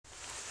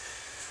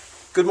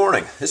Good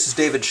morning. This is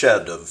David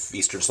Shedd of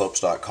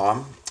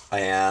easternslopes.com,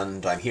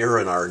 and I'm here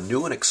in our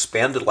new and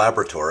expanded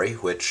laboratory,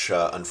 which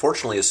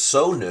unfortunately is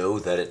so new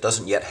that it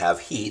doesn't yet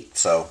have heat,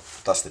 so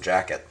thus the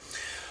jacket.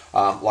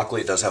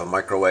 Luckily it does have a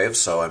microwave,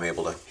 so I'm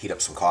able to heat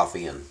up some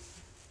coffee and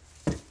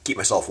keep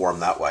myself warm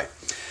that way.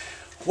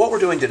 What we're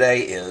doing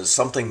today is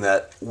something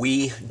that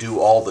we do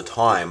all the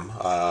time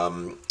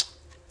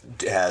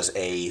as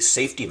a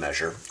safety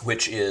measure,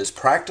 which is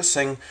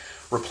practicing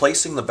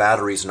replacing the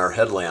batteries in our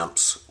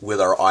headlamps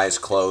with our eyes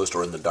closed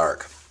or in the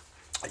dark.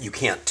 You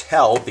can't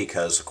tell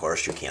because, of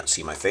course, you can't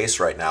see my face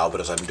right now,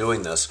 but as I'm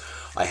doing this,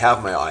 I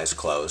have my eyes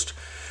closed,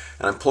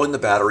 and I'm pulling the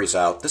batteries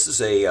out. This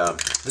is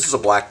a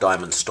Black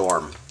Diamond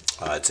Storm.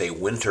 It's a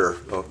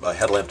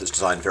headlamp that's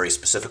designed very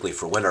specifically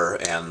for winter,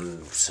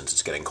 and since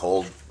it's getting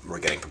cold, we're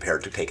getting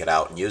prepared to take it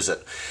out and use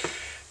it.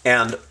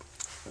 And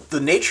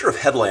the nature of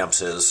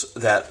headlamps is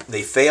that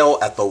they fail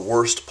at the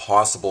worst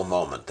possible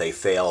moment. They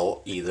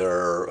fail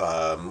either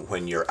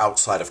when you're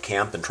outside of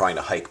camp and trying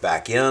to hike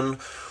back in,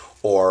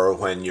 or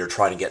when you're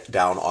trying to get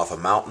down off a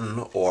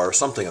mountain, or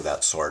something of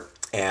that sort.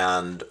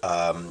 And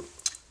of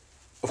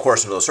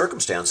course, in those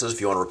circumstances, if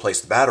you want to replace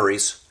the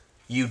batteries,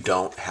 you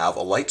don't have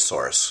a light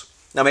source.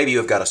 Now, maybe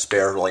you've got a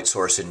spare light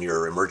source in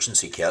your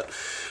emergency kit,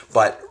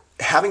 but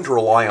having to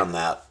rely on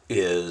that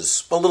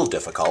is a little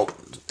difficult,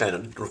 and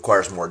it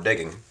requires more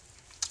digging.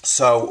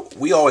 So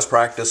we always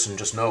practice and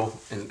just know,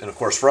 and of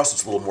course for us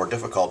it's a little more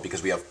difficult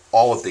because we have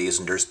all of these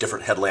and there's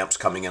different headlamps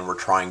coming in, we're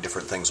trying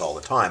different things all the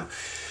time.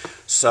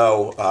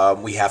 So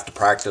we have to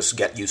practice,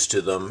 get used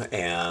to them,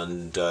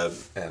 and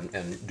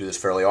do this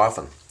fairly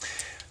often.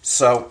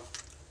 So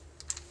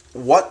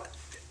what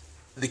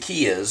the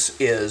key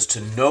is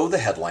to know the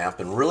headlamp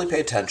and really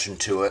pay attention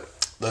to it.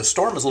 The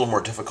Storm is a little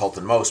more difficult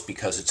than most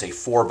because it's a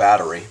 4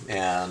 battery,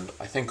 and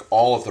I think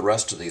all of the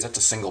rest of these, that's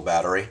a single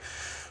battery.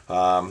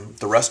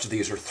 The rest of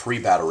these are 3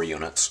 battery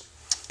units,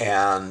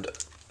 and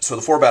so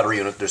the 4 battery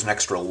unit, there's an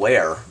extra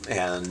layer,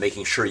 and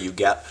making sure you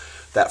get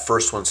that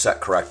first one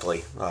set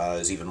correctly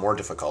is even more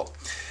difficult.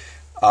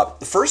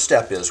 The first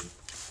step is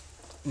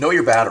know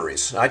your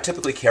batteries. I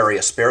typically carry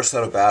a spare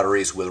set of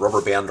batteries with a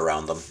rubber band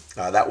around them.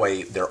 That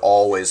way they're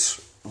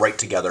always right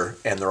together,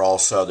 and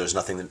there's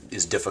nothing that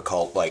is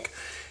difficult, like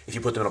if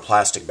you put them in a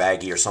plastic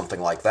baggie or something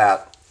like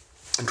that,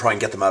 and try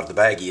and get them out of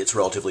the baggie, it's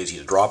relatively easy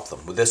to drop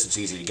them. With this, it's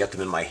easy to get them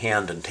in my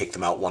hand and take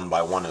them out one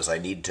by one as I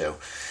need to.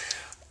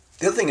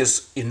 The other thing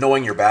is, in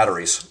knowing your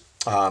batteries,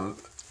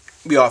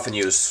 we often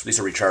use, these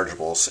are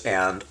rechargeables,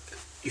 and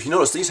if you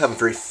notice, these have a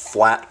very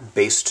flat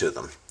base to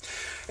them.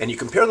 And you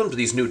compare them to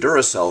these new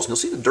Duracells, and you'll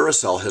see the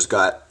Duracell has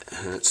got,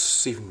 let's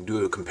see if we can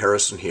do a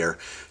comparison here.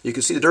 You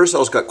can see the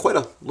Duracell's got quite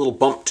a little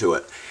bump to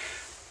it.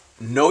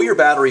 Know your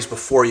batteries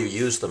before you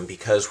use them,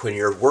 because when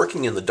you're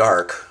working in the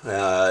dark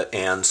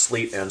and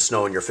sleet and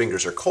snow and your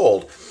fingers are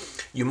cold,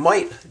 you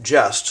might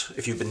just,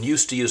 if you've been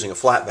used to using a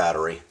flat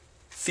battery,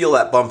 feel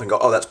that bump and go,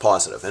 oh, that's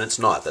positive, and it's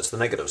not. That's the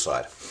negative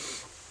side.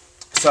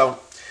 So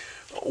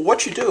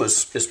what you do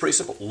is pretty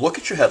simple. Look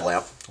at your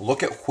headlamp,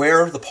 look at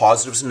where the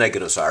positives and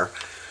negatives are,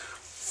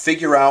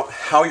 figure out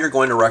how you're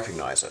going to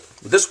recognize it.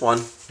 With this one,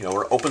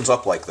 where it opens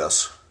up like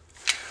this,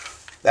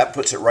 that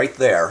puts it right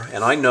there,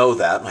 and I know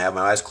that, and I have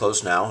my eyes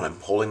closed now, and I'm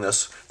holding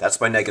this.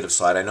 That's my negative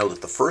side. I know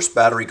that the first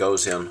battery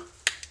goes in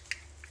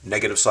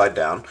negative side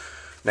down,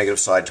 negative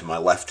side to my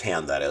left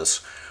hand, that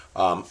is.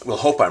 We'll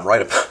hope I'm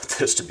right about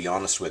this, to be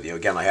honest with you.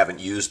 Again, I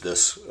haven't used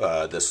this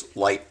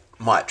light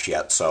much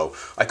yet, so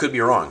I could be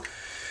wrong.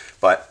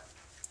 But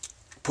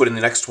put in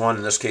the next one,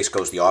 in this case,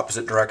 goes the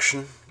opposite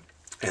direction,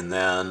 and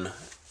then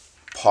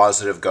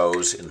positive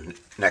goes in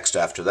next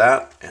after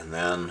that, and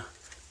then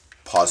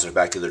positive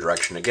back the other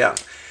direction again.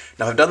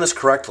 Now, if I've done this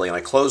correctly and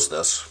I close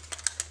this,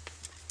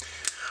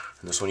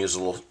 and this one uses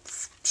a little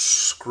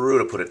screw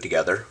to put it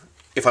together,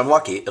 if I'm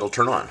lucky, it'll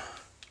turn on.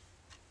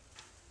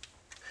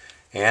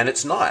 And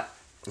it's not.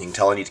 You can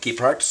tell I need to keep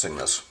practicing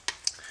this.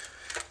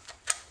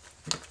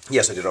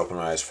 Yes, I did open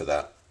my eyes for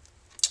that.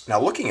 Now,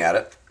 looking at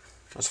it,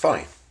 that's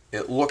funny.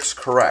 It looks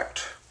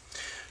correct.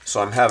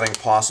 So I'm having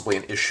possibly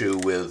an issue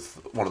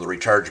with one of the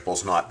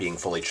rechargeables not being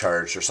fully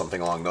charged or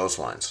something along those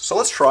lines. So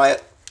let's try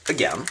it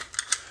again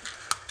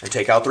and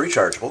take out the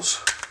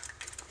rechargeables.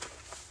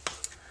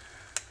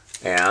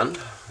 And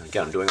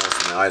again, I'm doing this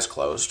with my eyes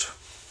closed.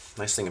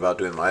 Nice thing about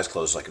doing my eyes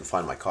closed is I can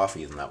find my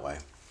coffee in that way.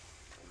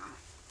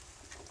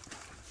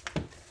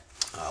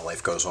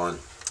 Life goes on.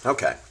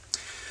 Okay,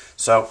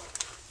 so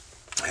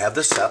I have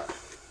this set.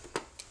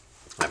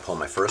 I pull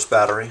my first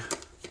battery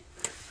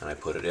and I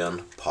put it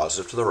in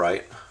positive to the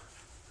right,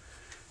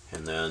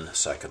 and then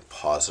second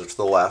positive to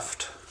the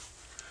left,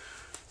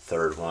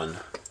 third one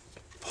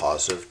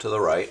positive to the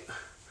right,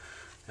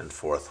 and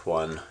fourth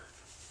one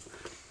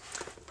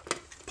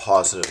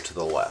positive to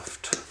the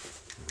left.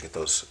 Get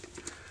those.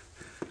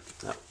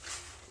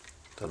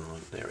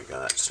 There we go.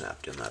 That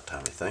snapped in that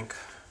time, I think.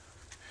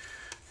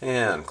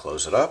 And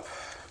close it up.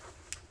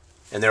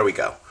 And there we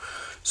go.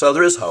 So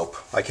there is hope.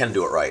 I can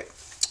do it right.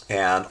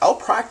 And I'll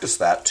practice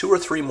that 2 or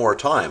 3 more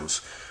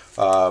times,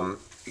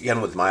 again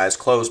with my eyes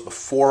closed,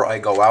 before I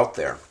go out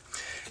there.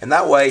 And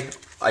that way,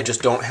 I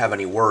just don't have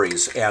any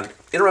worries. And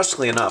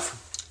interestingly enough,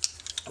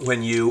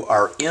 when you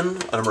are in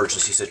an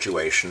emergency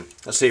situation,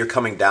 let's say you're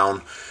coming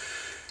down,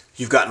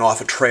 you've gotten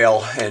off a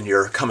trail and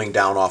you're coming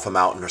down off a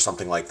mountain or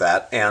something like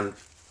that, and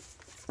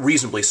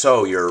reasonably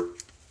so, you're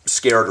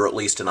scared or at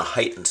least in a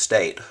heightened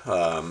state.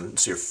 So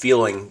you're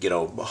feeling,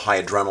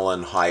 high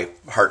adrenaline, high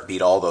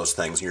heartbeat, all those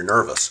things, and you're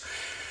nervous.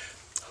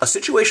 A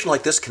situation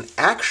like this can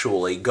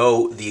actually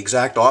go the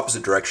exact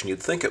opposite direction you'd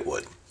think it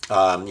would.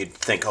 You'd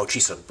think, oh,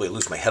 geez, I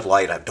lose my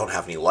headlight, I don't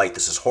have any light,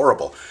 this is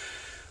horrible.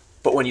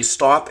 But when you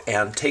stop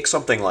and take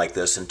something like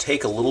this and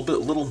take a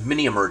little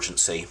mini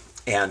emergency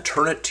and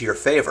turn it to your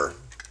favor,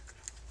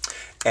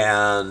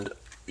 and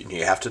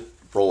you have to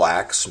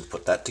relax and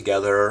put that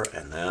together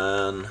and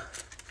then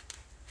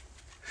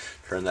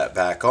turn that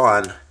back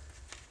on,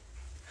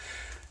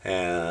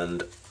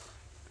 and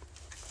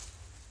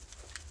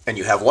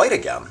you have light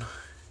again.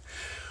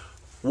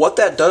 What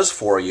that does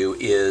for you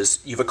is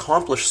you've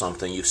accomplished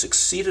something, you've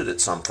succeeded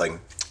at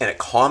something, and it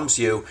calms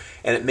you,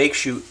 and it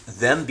makes you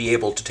then be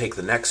able to take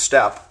the next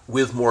step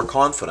with more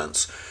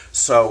confidence.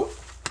 So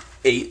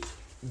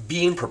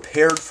being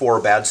prepared for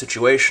a bad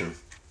situation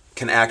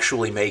can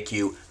actually make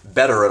you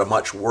better at a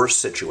much worse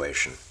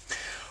situation.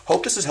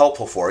 Hope this is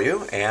helpful for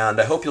you,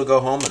 and I hope you'll go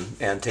home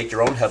and take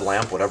your own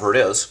headlamp, whatever it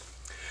is,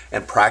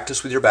 and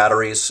practice with your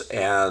batteries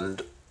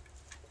and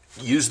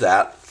use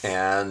that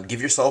and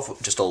give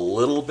yourself just a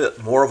little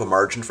bit more of a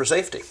margin for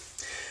safety.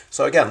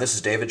 So again, this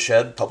is David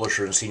Shedd,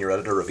 publisher and senior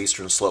editor of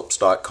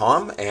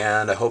EasternSlopes.com,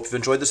 and I hope you've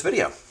enjoyed this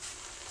video.